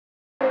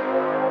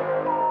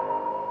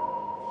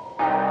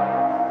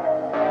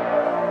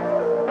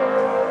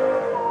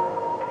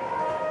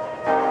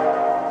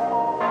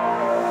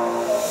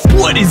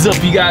What is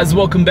up, you guys?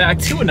 Welcome back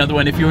to another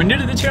one. If you're new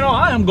to the channel,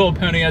 I am Gold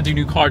Pony. I do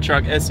new car,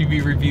 truck,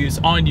 SUV reviews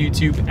on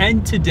YouTube,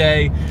 and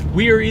today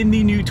we are in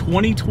the new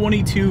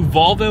 2022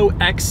 Volvo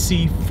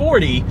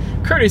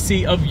XC40,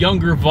 courtesy of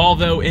Younger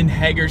Volvo in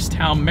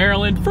Hagerstown,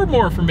 Maryland. For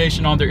more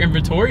information on their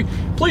inventory,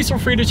 please feel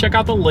free to check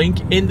out the link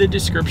in the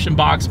description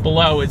box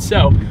below. And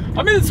so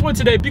I'm in this one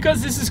today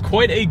because this is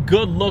quite a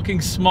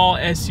good-looking small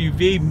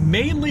SUV,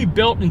 mainly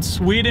built in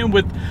Sweden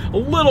with a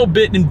little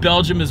bit in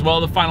Belgium as well.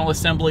 The final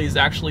assembly is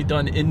actually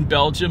done in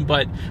Belgium,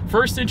 but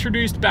first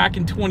introduced back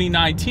in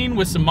 2019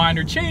 with some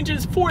minor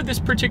changes for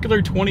this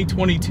particular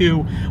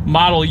 2022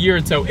 model year.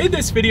 And so in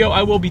this video,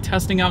 I will be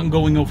testing out and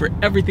going over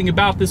everything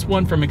about this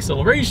one, from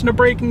acceleration to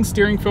braking,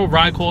 steering feel,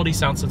 ride quality,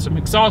 sound system,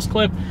 exhaust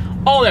clip,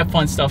 all that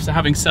fun stuff. So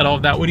having said all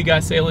of that, what do you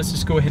guys say? Let's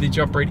just go ahead and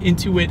jump right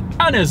into it.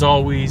 And as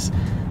always,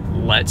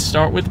 let's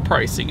start with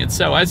pricing. And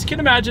so as you can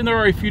imagine, there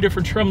are a few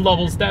different trim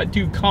levels that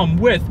do come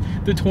with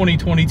the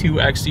 2022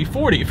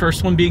 XC40.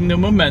 First one being the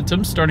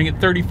Momentum, starting at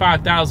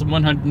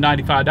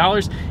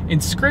 $35,195,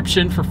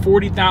 Inscription for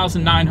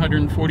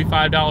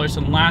 $40,945,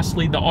 and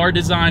lastly the R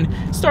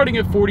Design starting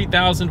at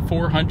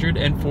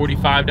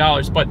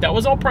 $40,445. But that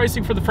was all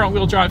pricing for the front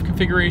wheel drive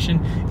configuration.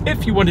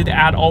 If you wanted to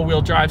add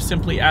all-wheel drive,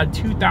 simply add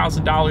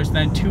 $2,000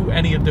 then to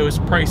any of those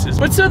prices.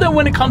 But so then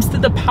when it comes to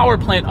the power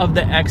plant of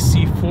the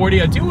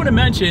XC40, I do want to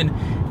mention,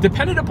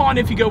 depending upon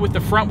if you go with the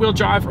front wheel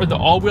drive or the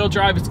all-wheel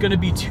drive, it's going to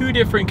be two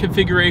different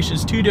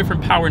configurations, two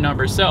different power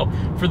numbers. So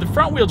for the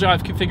front wheel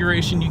drive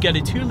configuration, you get a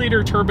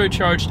 2-liter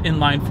turbocharged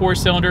inline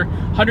 4-cylinder,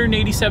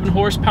 187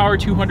 horsepower,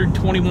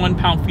 221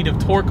 pound-feet of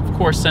torque, of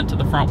course sent to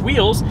the front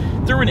wheels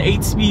through an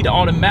 8-speed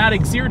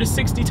automatic. 0 to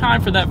 60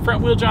 time for that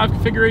front wheel drive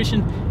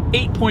configuration,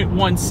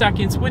 8.1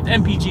 seconds, with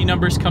MPG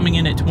numbers coming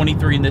in at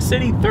 23 in the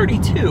city,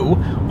 32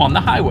 on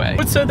the highway.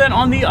 But so then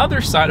on the other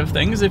side of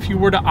things, if you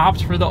were to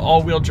opt for the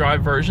all-wheel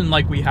drive version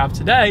like we have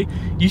today,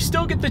 you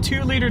still get the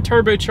 2-liter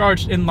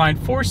turbocharged inline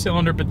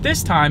 4-cylinder, but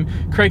this time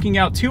cranking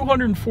out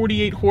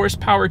 248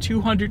 horsepower,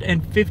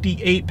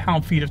 258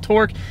 pound-feet of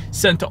torque,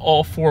 sent to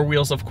all four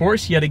wheels, of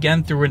course, yet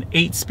again through an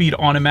 8-speed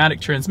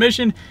automatic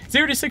transmission.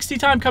 0 to 60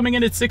 time coming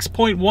in at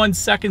 6.1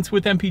 seconds,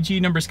 with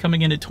MPG numbers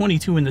coming in at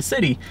 22 in the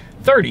city,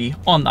 30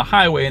 on the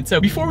highway. And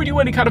so before we do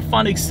any kind of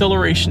fun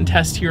acceleration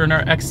test here in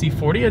our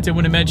XC40, I did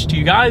want to mention to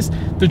you guys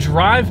the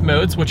drive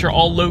modes, which are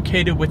all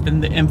located within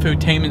the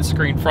infotainment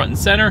screen front and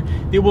center.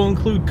 They will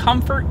include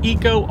Comfort,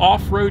 Eco,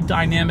 Off-Road,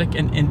 Dynamic,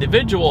 and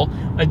Individual,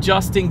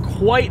 adjusting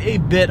quite a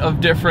bit of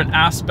different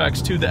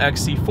aspects to the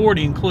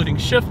XC40, including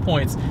shift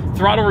points,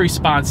 throttle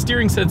response,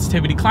 steering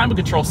sensitivity, climate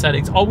control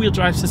settings, all-wheel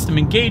drive system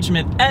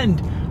engagement,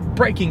 and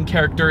braking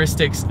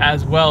characteristics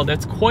as well.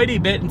 That's quite a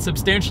bit and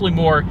substantially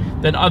more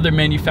than other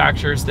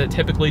manufacturers that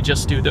typically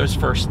just do those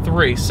first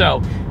three. So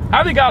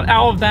having got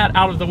all of that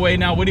out of the way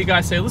now, what do you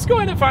guys say? Let's go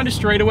ahead and find a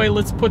straightaway.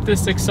 Let's put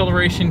this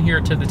acceleration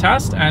here to the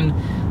test, and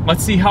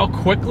let's see how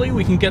quickly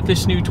we can get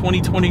this new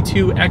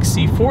 2022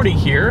 XC40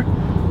 here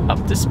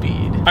up to speed.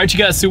 All right, you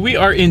guys, so we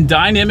are in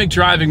dynamic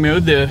driving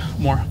mode, the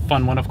more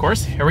fun one, of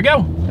course. Here we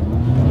go.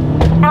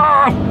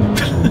 Ah!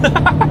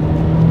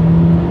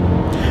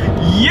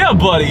 Yeah,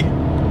 buddy.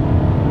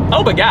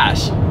 Oh my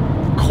gosh,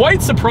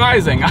 quite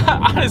surprising.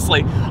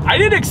 Honestly, I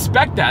didn't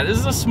expect that. This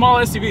is a small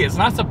SUV. It's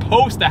not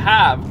supposed to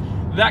have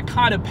that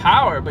kind of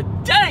power,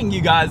 but dang,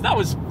 you guys, that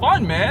was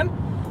fun, man.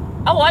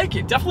 I like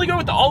it. Definitely go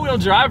with the all-wheel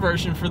drive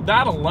version for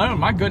that alone.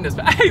 My goodness.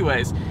 But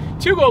anyways,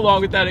 to go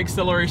along with that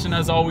acceleration,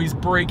 as always,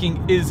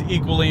 braking is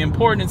equally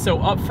important. And so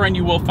up front,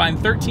 you will find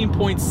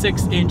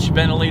 13.6-inch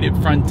ventilated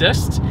front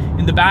discs.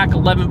 In the back,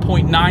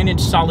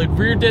 11.9-inch solid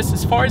rear discs.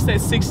 As far as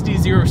that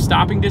 60-0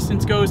 stopping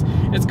distance goes,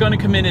 it's going to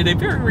come in at a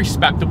very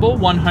respectable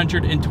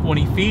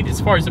 120 feet. As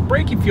far as the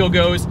braking feel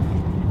goes,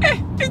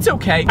 it's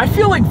okay. I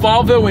feel like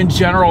Volvo in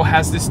general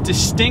has this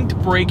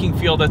distinct braking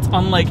feel that's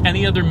unlike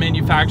any other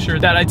manufacturer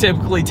that I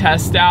typically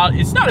test out.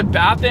 It's not a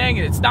bad thing,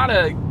 and it's not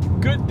a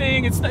good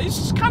thing. It's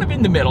just kind of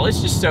in the middle. It's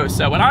just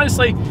so-so. And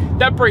honestly,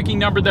 that braking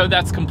number, though,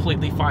 that's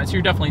completely fine. So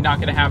you're definitely not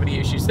going to have any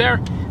issues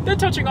there. Then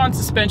touching on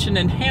suspension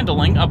and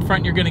handling, up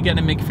front you're going to get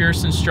a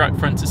McPherson strut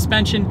front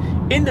suspension.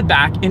 In the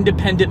back,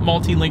 independent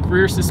multi-link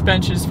rear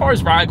suspension. As far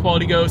as ride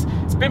quality goes,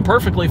 it's been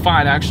perfectly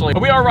fine, actually.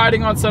 We are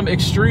riding on some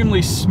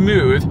extremely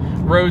smooth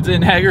roads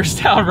in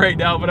Hagerstown right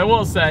now, but I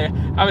will say,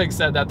 having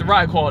said that, the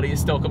ride quality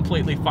is still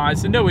completely fine,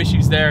 so no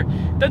issues there.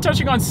 Then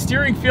touching on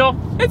steering feel,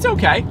 it's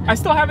okay. I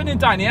still have it in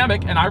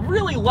dynamic, and I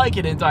really like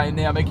it in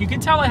dynamic. You can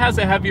tell it has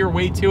a heavier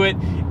weight to it.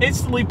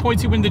 Instantly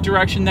points you in the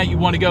direction that you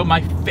want to go.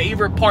 My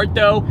favorite part,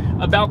 though,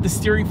 about the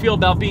steering feel,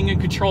 about being in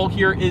control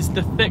here, is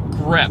the thick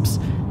grips.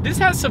 This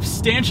has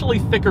substantially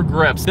thicker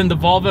grips than the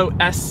Volvo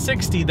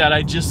S60 that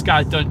I just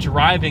got done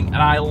driving, and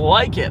I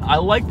like it. I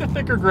like the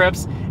thicker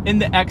grips in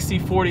the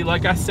XC40.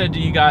 Like I said to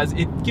you guys,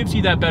 it gives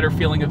you that better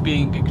feeling of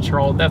being in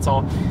control. That's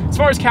all. As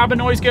far as cabin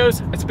noise goes,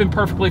 it's been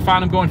perfectly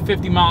fine. I'm going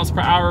 50 miles per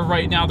hour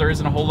right now. There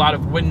isn't a whole lot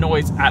of wind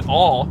noise at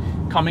all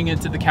coming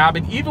into the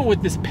cabin. Even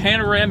with this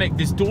panoramic,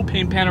 this dual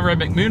pane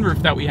panoramic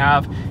moonroof that we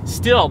have,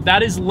 still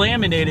that is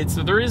laminated,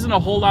 so there isn't a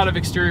whole lot of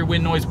exterior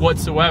wind noise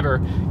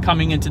whatsoever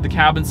coming into the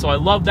cabin. So I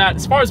love that.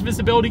 As far far as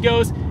visibility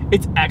goes,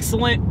 it's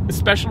excellent,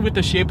 especially with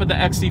the shape of the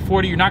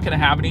XC40. You're not gonna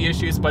have any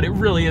issues, but it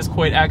really is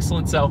quite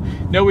excellent. So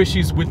no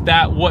issues with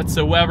that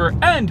whatsoever.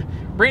 And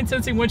rain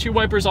sensing windshield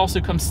wipers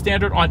also come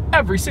standard on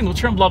every single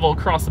trim level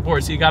across the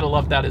board. So you gotta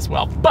love that as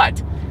well.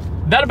 But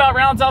that about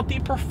rounds out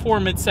the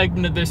performance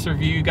segment of this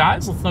review, you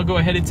guys. Let's now go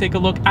ahead and take a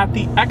look at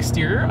the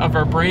exterior of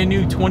our brand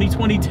new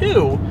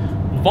 2022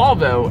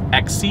 Volvo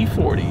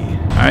XC40.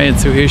 All right,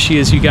 so here she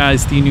is, you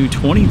guys, the new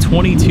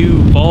 2022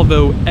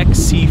 Volvo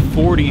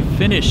XC40,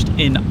 finished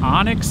in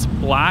onyx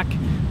black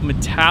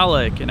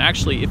metallic. And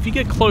actually, if you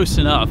get close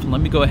enough, and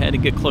let me go ahead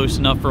and get close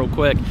enough real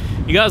quick,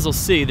 you guys will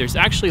see there's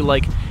actually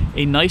like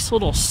a nice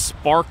little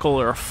sparkle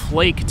or a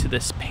flake to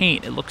this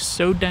paint. It looks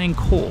so dang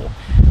cool.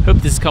 Hope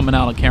this is coming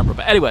out on camera.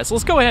 But anyways,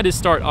 let's go ahead and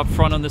start up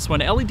front on this one.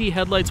 LED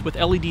headlights with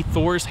LED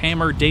Thor's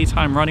Hammer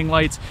daytime running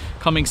lights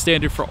coming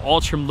standard for all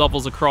trim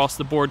levels across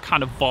the board.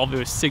 Kind of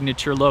Volvo's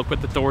signature look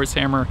with the Thor's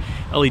Hammer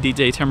LED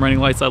daytime running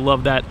lights. I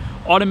love that.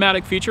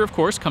 Automatic feature, of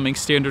course, coming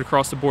standard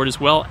across the board as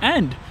well.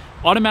 And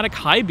automatic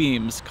high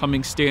beams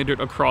coming standard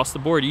across the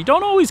board. You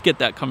don't always get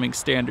that coming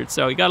standard,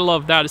 so you gotta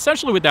love that.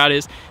 Essentially what that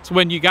is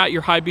when you got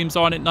your high beams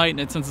on at night,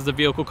 and since it's a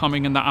vehicle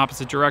coming in the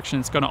opposite direction,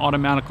 it's gonna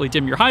automatically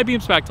dim your high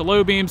beams back to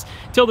low beams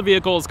till the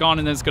vehicle is gone,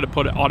 and then it's gonna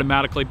put it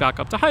automatically back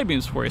up to high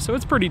beams for you. So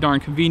it's pretty darn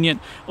convenient.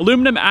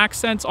 Aluminum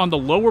accents on the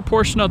lower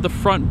portion of the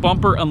front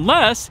bumper,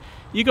 unless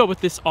you go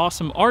with this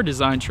awesome R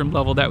design trim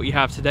level that we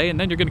have today, and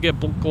then you're gonna get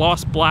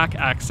gloss black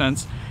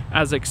accents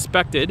as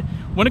expected.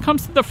 When it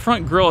comes to the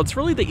front grille, it's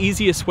really the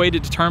easiest way to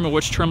determine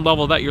which trim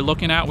level that you're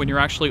looking at when you're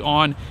actually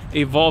on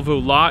a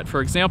Volvo lot.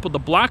 For example, the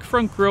black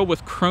front grille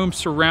with chrome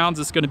surrounds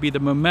is going to be the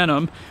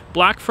Momentum.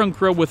 Black front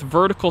grille with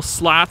vertical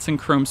slats and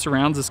chrome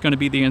surrounds is going to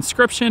be the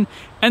Inscription.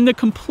 And the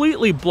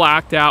completely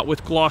blacked out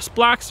with gloss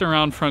black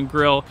surround front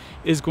grille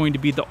is going to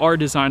be the R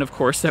design, of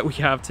course, that we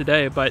have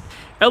today. But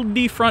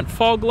LED front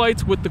fog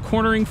lights with the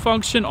cornering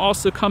function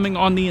also coming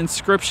on the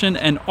Inscription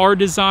and R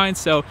design.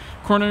 So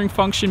cornering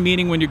function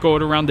meaning when you're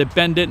going around the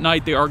bend at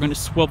night, they are going to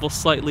swivel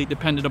slightly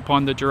dependent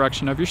upon the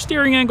direction of your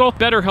steering angle.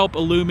 Better help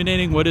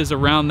illuminating what is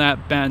around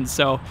that bend.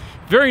 So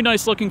very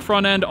nice looking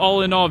front end.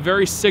 All in all,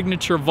 very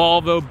signature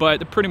Volvo,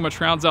 but it pretty much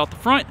rounds out the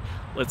front.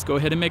 Let's go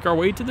ahead and make our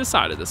way to the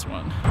side of this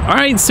one. All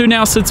right, so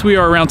now since we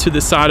are around to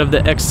the side of the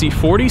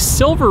XC40,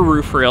 silver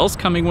roof rails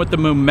coming with the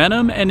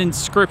Momentum and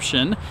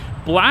Inscription.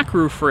 Black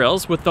roof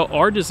rails with the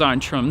R design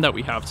trim that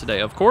we have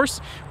today, of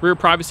course. Rear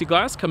privacy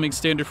glass coming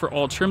standard for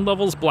all trim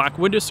levels. Black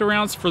window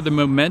surrounds for the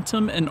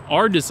Momentum and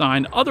R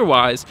design.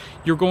 Otherwise,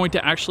 you're going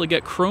to actually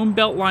get chrome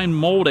beltline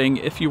molding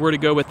if you were to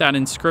go with that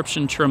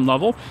Inscription trim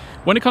level.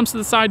 When it comes to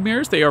the side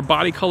mirrors, they are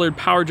body colored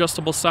power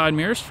adjustable side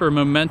mirrors for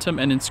Momentum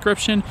and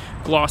Inscription.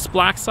 Gloss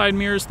black side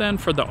mirrors then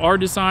for the R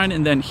design,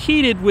 and then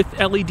heated with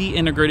LED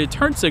integrated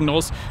turn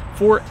signals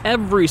for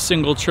every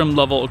single trim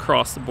level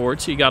across the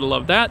board. So you gotta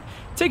love that.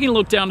 Taking a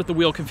look down at the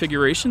wheel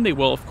configuration, they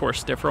will of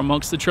course differ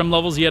amongst the trim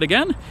levels yet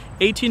again.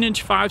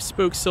 18-inch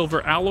 5-spoke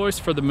silver alloys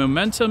for the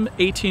Momentum,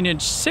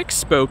 18-inch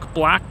 6-spoke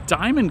black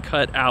diamond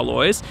cut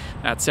alloys.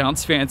 That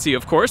sounds fancy,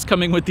 of course,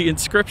 coming with the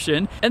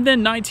Inscription. And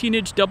then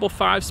 19-inch double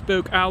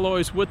 5-spoke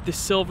alloys with the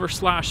silver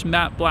 /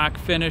 matte black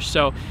finish.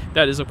 So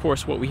that is of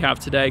course what we have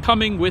today,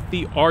 coming with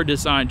the R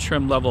design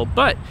trim level.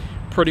 But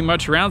pretty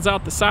much rounds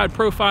out the side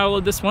profile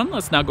of this one.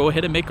 Let's now go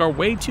ahead and make our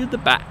way to the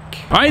back.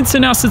 All right, so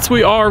now since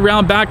we are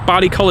around back,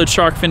 body colored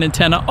shark fin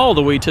antenna all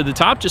the way to the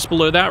top. Just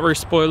below that, rear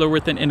spoiler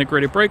with an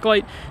integrated brake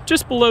light.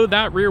 Just below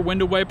that, rear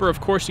window wiper. Of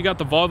course, you got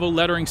the Volvo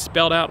lettering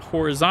spelled out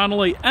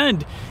horizontally.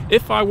 And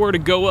if I were to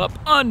go up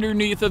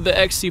underneath of the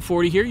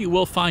XC40 here, you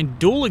will find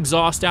dual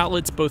exhaust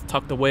outlets, both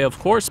tucked away, of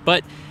course.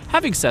 But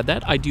having said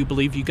that, I do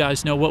believe you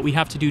guys know what we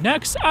have to do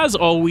next. As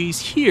always,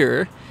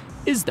 here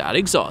is that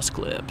exhaust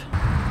clip.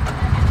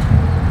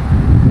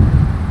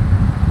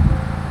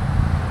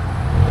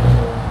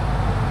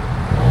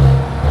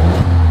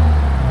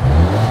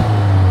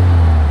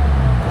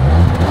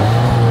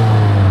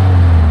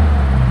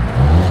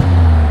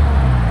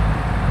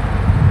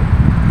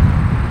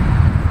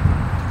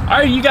 All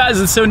right, you guys,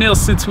 and so now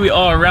since we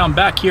are around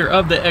back here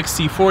of the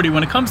XC40,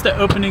 when it comes to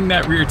opening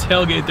that rear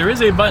tailgate, there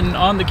is a button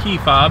on the key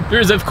fob.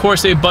 There is, of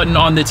course, a button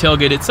on the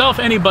tailgate itself,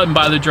 and a button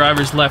by the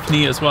driver's left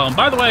knee as well. And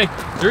by the way,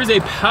 there is a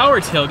power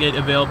tailgate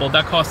available.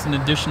 That costs an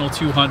additional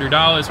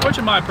 $200, which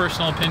in my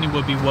personal opinion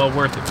would be well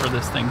worth it for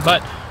this thing.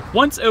 But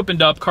once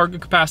opened up, cargo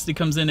capacity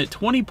comes in at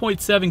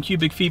 20.7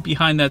 cubic feet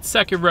behind that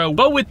second row.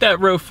 But with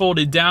that row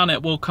folded down,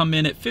 it will come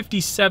in at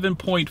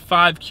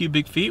 57.5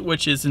 cubic feet,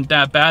 which isn't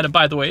that bad. And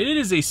by the way, it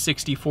is a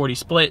 60-40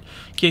 split,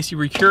 in case you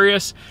were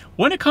curious.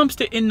 When it comes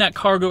to in that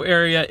cargo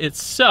area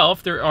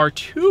itself, there are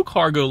 2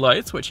 cargo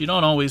lights, which you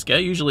don't always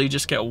get. Usually you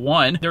just get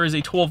 1. There is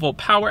a 12-volt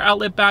power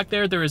outlet back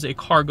there. There is a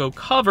cargo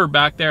cover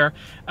back there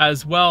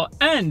as well.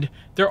 And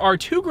there are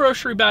 2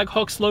 grocery bag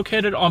hooks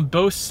located on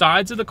both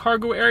sides of the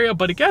cargo area,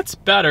 but it gets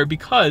better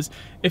because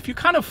if you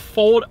kind of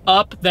fold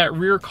up that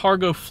rear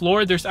cargo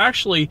floor, there's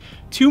actually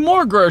 2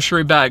 more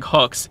grocery bag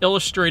hooks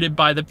illustrated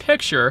by the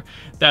picture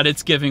that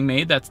it's giving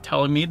me that's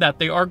telling me that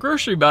they are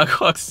grocery bag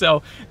hooks.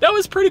 So that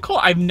was pretty cool.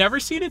 I've never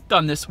seen it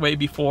done this way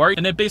before,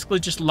 and it basically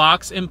just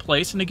locks in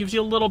place and it gives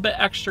you a little bit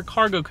extra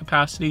cargo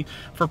capacity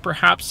for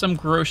perhaps some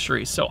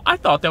groceries. So I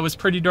thought that was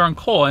pretty darn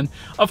cool. And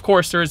of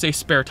course there is a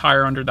spare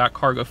tire under that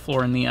cargo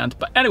floor in the end.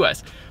 But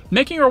anyways,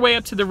 making our way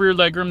up to the rear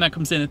legroom, that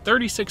comes in at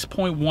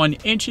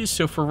 36.1 inches.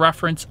 So for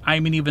reference,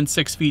 I'm an even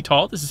 6 feet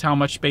tall. This is how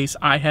much space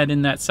I had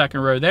in that second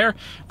row there.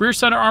 Rear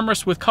center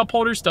armrest with cup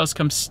holders does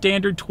come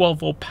standard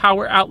 12-volt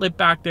power outlet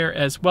back there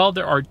as well.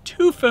 There are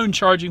 2 phone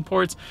charging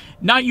ports,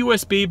 not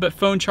USB, but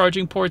phone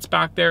charging ports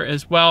back there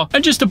as well.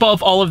 And just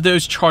above all of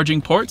those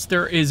charging ports,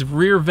 there is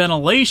rear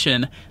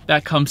ventilation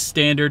that comes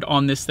standard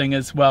on this thing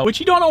as well, which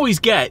you don't always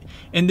get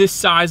in this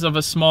size of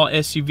a small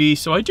SUV.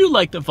 So I do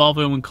like that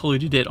Volvo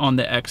included it on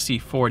the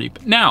XC40.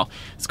 But now,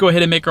 let's go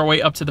ahead and make our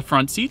way up to the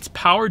front seats.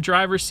 Power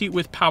driver's seat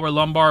with power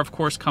lumbar, of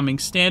course, coming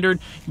standard.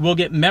 You will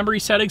get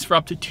memory settings for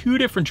up to 2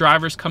 different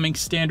drivers coming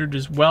standard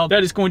as well.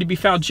 That is going to be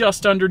found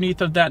just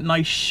underneath of that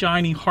nice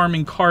shiny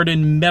Harman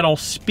Kardon metal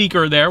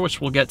speaker there,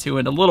 which we'll get to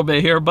in a little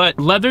bit here. But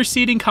leather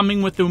seating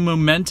coming with the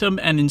Momentum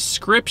and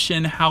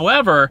Inscription.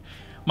 However,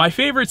 my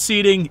favorite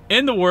seating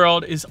in the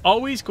world is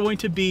always going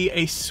to be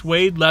a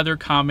suede leather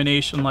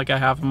combination like I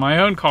have in my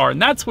own car.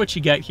 And that's what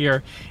you get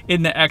here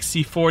in the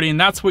XC40.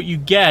 And that's what you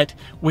get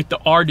with the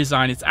R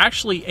design. It's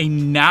actually a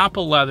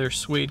Napa leather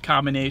suede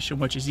combination,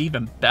 which is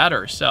even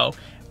better. So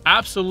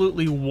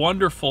absolutely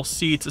wonderful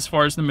seats as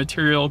far as the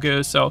material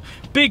goes. So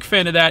big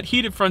fan of that.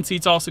 Heated front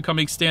seats also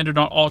coming standard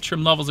on all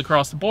trim levels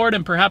across the board.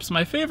 And perhaps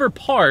my favorite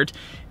part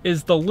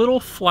is the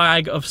little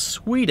flag of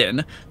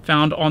Sweden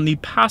found on the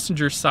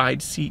passenger side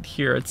seat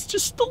here. It's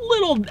just a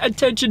little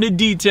attention to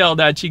detail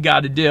that you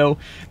got to do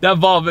that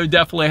Volvo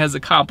definitely has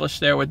accomplished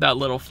there with that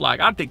little flag.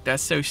 I think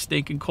that's so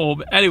stinking cool.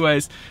 But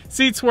anyways,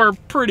 seats were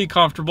pretty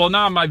comfortable.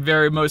 Not my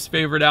very most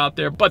favorite out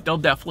there, but they'll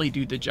definitely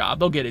do the job.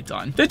 They'll get it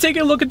done. Then take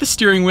a look at the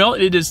steering wheel.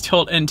 It is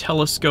tilt and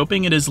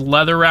telescoping. It is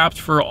leather wrapped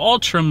for all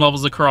trim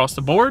levels across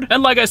the board.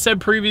 And like I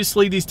said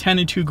previously, these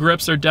 10-2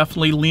 grips are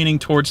definitely leaning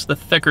towards the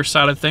thicker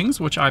side of things,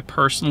 which I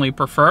personally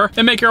prefer.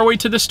 Then make our way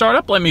to the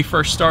startup. Let me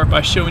first start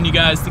by showing you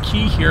guys the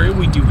key here.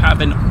 We do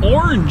have an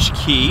orange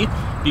key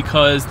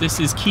because this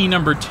is key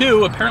number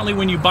 2. Apparently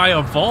when you buy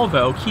a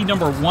Volvo, key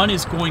number 1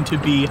 is going to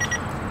be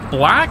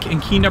black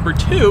and key number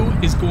 2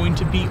 is going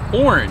to be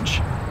orange.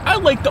 I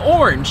like the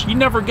orange. You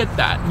never get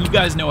that. You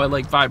guys know I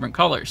like vibrant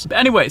colors. But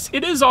anyways,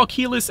 it is all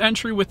keyless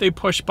entry with a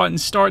push button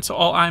start. So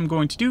all I'm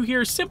going to do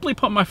here is simply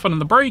put my foot on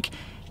the brake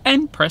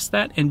and press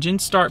that engine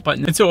start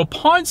button. And so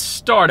upon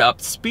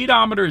startup,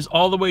 speedometer is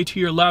all the way to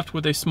your left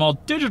with a small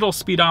digital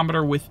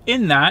speedometer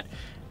within that.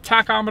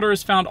 Tachometer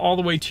is found all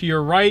the way to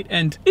your right,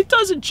 and it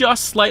does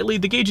adjust slightly.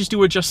 The gauges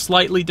do adjust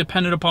slightly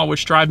depending upon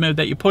which drive mode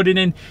that you put it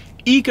in.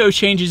 Eco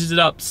changes it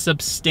up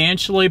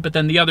substantially, but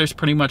then the others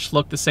pretty much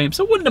look the same.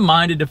 So wouldn't have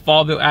minded if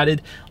Volvo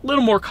added a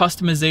little more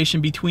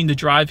customization between the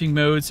driving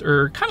modes,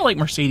 or kind of like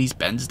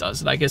Mercedes-Benz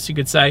does it, I guess you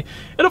could say.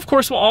 And of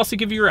course, will also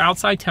give you your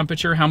outside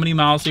temperature, how many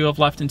miles you have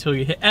left until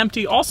you hit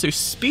empty. Also,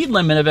 speed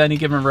limit of any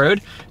given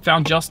road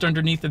found just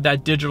underneath of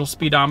that digital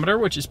speedometer,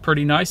 which is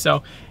pretty nice.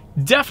 So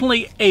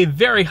definitely a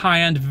very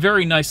high-end,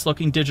 very nice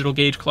looking digital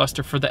gauge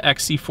cluster for the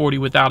XC40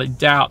 without a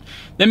doubt.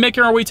 Then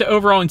making our way to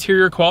overall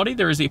interior quality,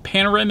 there is a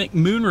panoramic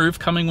moonroof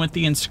coming with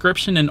the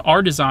Inscription and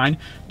R design,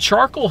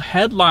 charcoal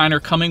headliner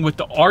coming with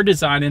the R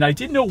design, and I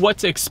didn't know what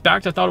to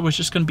expect. I thought it was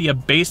just going to be a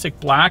basic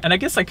black, and I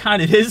guess it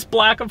kind of is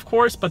black, of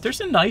course, but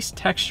there's a nice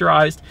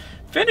texturized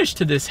finish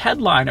to this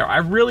headliner. I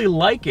really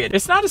like it.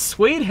 It's not a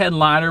suede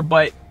headliner,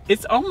 but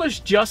it's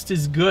almost just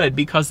as good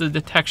because of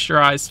the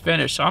texturized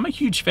finish. So I'm a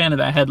huge fan of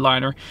that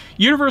headliner.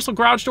 Universal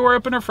garage door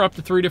opener for up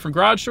to 3 different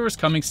garage doors,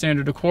 coming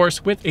standard, of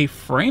course, with a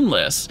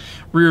frameless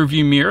rear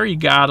view mirror. You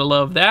gotta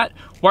love that.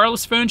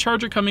 Wireless phone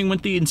charger coming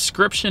with the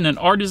Inscription and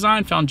R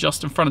design found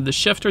just in front of the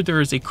shifter.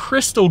 There is a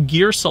crystal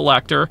gear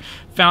selector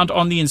found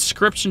on the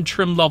Inscription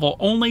trim level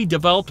only,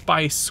 developed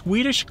by a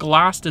Swedish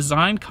glass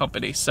design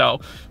company. So,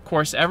 of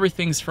course,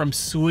 everything's from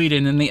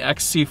Sweden in the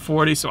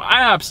XC40. So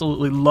I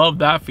absolutely love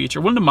that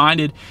feature. Wouldn't have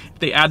minded if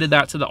they added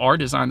that to the R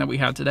design that we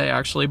had today,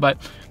 actually. But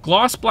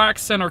gloss black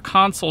center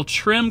console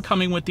trim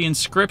coming with the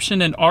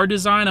Inscription and R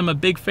design. I'm a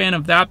big fan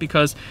of that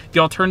because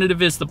the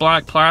alternative is the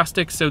black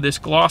plastic. So this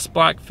gloss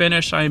black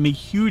finish I am a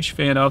huge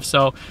fan of.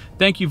 So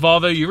thank you,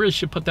 Volvo. You really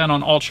should put that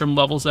on all trim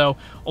levels though.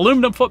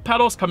 Aluminum foot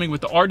pedals coming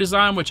with the R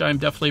design, which I'm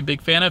definitely a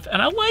big fan of.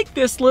 And I like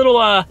this little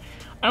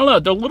I don't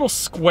know, the little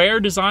square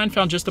design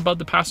found just above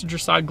the passenger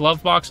side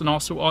glove box and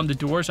also on the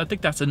doors. I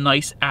think that's a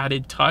nice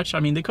added touch.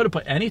 I mean, they could have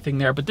put anything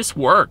there, but this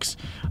works.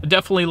 I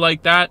definitely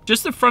like that.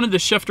 Just in front of the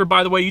shifter,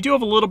 by the way, you do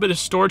have a little bit of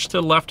storage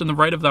to the left and the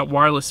right of that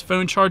wireless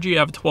phone charger. You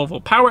have a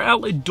 12-volt power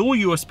outlet, dual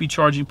USB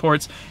charging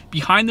ports.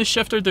 Behind the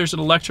shifter, there's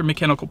an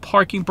electromechanical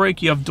parking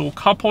brake. You have dual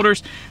cup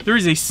holders. There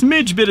is a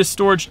smidge bit of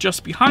storage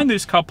just behind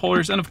those cup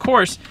holders. And of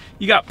course,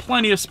 you got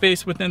plenty of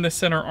space within the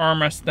center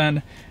armrest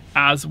then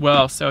as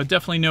well. So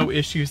definitely no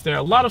issues there.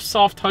 A lot of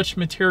soft touch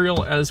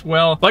material as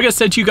well. Like I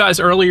said to you guys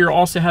earlier,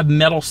 also have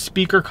metal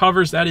speaker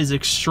covers. That is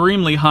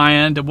extremely high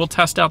end. And we'll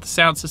test out the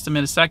sound system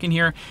in a second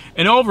here.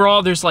 And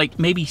overall, there's like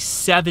maybe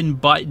 7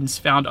 buttons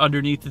found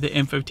underneath the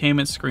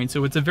infotainment screen.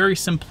 So it's a very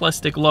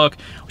simplistic look,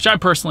 which I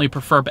personally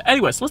prefer. But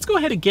anyways, let's go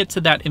ahead and get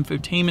to that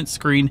infotainment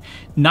screen.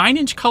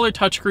 9-inch color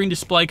touchscreen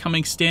display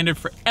coming standard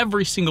for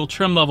every single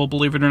trim level,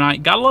 believe it or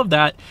not. Gotta love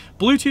that.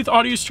 Bluetooth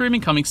audio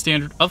streaming coming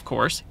standard, of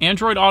course.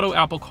 Android Auto,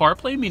 Apple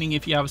CarPlay, meaning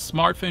if you have a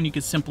smartphone, you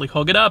can simply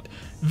hook it up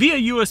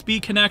via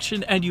USB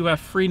connection, and you have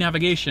free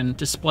navigation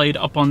displayed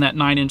up on that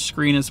 9-inch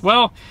screen as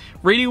well.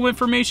 Radio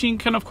information you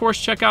can, of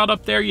course, check out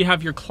up there. You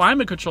have your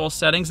climate control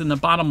settings in the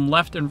bottom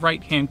left and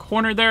right-hand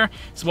corner there,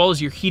 as well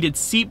as your heated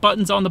seat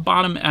buttons on the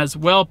bottom as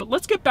well. But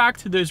let's get back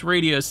to those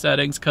radio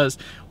settings, because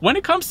when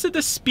it comes to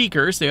the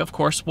speakers, they, of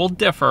course, will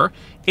differ.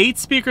 8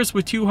 speakers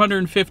with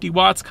 250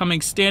 watts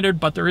coming standard,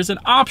 but there is an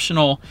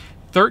optional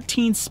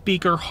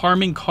 13-speaker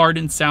Harman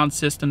Kardon sound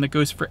system that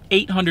goes for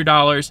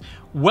 $800.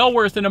 Well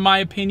worth it in my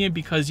opinion,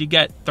 because you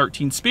get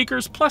 13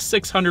 speakers plus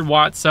 600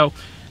 watts. So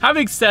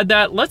having said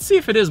that, let's see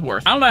if it is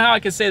worth it. I don't know how I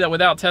can say that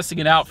without testing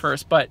it out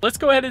first, but let's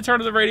go ahead and turn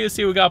to the radio,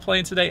 see what we got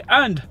playing today,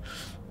 and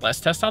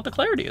let's test out the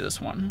clarity of this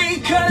one.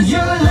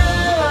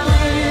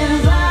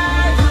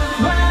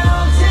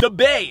 The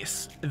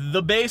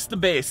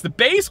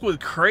bass was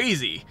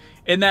crazy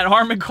in that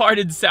Harman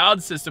Kardon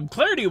sound system.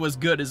 Clarity was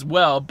good as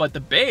well, but the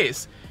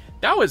bass,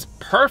 that was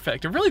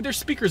perfect. And really, there's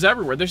speakers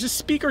everywhere. There's a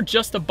speaker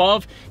just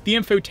above the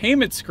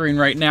infotainment screen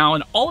right now,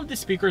 and all of the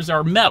speakers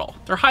are metal.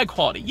 They're high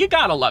quality. You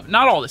gotta love it.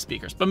 Not all the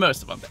speakers, but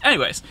most of them. But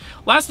anyways,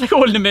 last thing I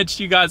wanted to mention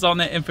to you guys on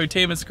that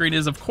infotainment screen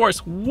is, of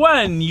course,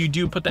 when you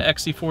do put the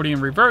XC40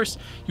 in reverse,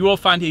 you will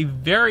find a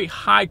very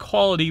high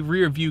quality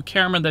rear view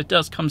camera that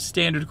does come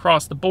standard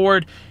across the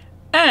board.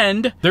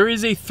 And there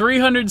is a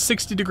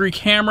 360-degree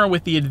camera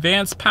with the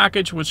advanced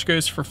package, which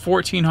goes for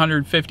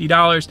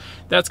 $1,450.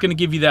 That's going to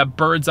give you that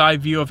bird's eye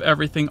view of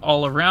everything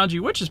all around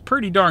you, which is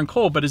pretty darn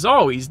cool. But as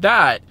always,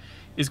 that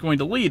is going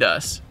to lead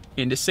us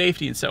into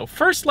safety. And so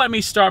first, let me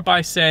start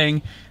by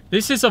saying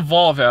this is a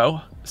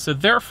Volvo, so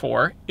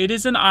therefore it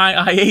is an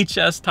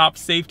IIHS Top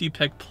Safety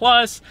Pick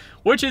Plus,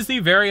 which is the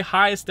very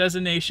highest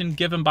designation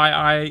given by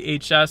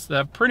IIHS.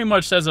 That pretty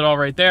much says it all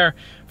right there.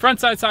 Front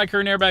side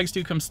curtain airbags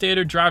do come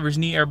standard, driver's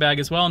knee airbag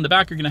as well. In the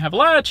back, you're gonna have a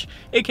latch,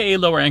 aka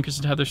lower anchors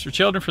and tethers for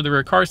children for the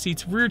rear car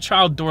seats, rear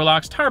child door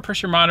locks, tire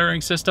pressure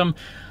monitoring system.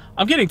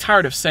 I'm getting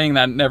tired of saying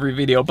that in every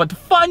video, but the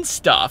fun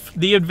stuff,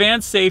 the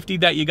advanced safety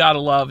that you gotta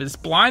love, is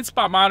blind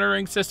spot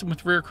monitoring system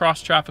with rear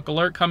cross traffic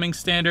alert coming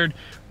standard,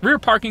 rear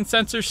parking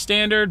sensors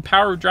standard,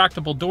 power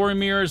retractable door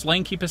mirrors,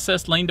 lane keep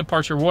assist, lane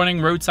departure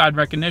warning, roadside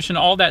recognition,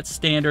 all that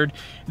standard.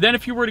 Then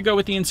if you were to go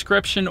with the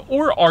Inscription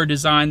or R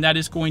design, that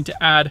is going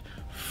to add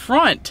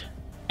front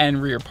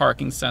and rear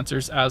parking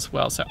sensors as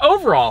well. So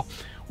overall,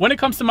 when it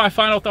comes to my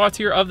final thoughts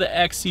here of the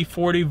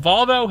XC40,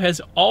 Volvo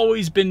has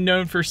always been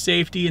known for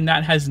safety, and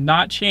that has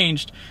not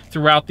changed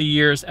throughout the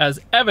years, as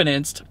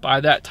evidenced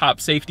by that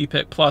Top Safety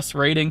Pick Plus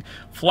rating.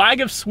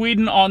 Flag of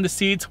Sweden on the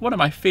seats, one of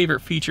my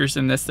favorite features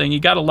in this thing. You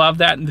gotta love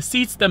that. And the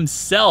seats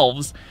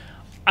themselves,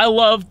 I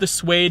love the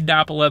suede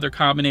Napa leather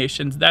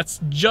combinations. That's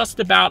just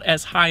about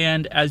as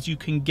high-end as you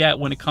can get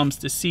when it comes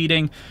to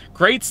seating.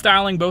 Great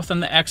styling both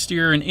on the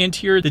exterior and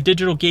interior. The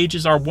digital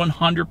gauges are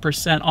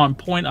 100% on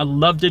point. I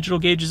love digital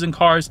gauges in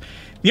cars.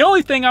 The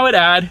only thing I would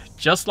add,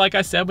 just like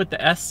I said with the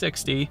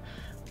S60,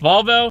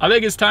 Volvo, I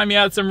think it's time you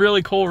add some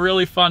really cool,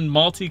 really fun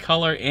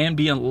multicolor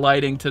ambient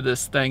lighting to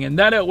this thing, and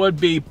then it would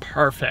be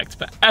perfect.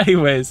 But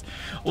anyways,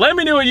 let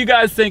me know what you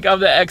guys think of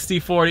the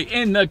XC40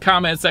 in the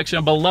comment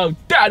section below.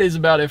 That is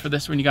about it for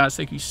this one, you guys.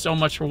 Thank you so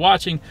much for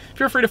watching.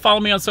 Feel free to follow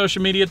me on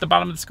social media at the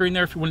bottom of the screen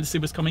there if you want to see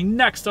what's coming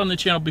next on the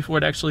channel before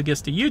it actually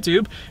gets to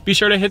YouTube. Be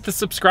sure to hit the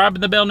subscribe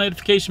and the bell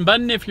notification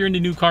button if you're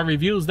into new car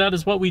reviews. That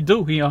is what we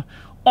do here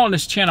on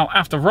this channel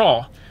after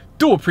all.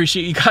 Do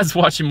appreciate you guys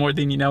watching more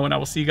than you know, and I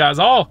will see you guys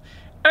all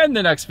in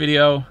the next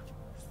video.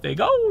 Stay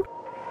gold.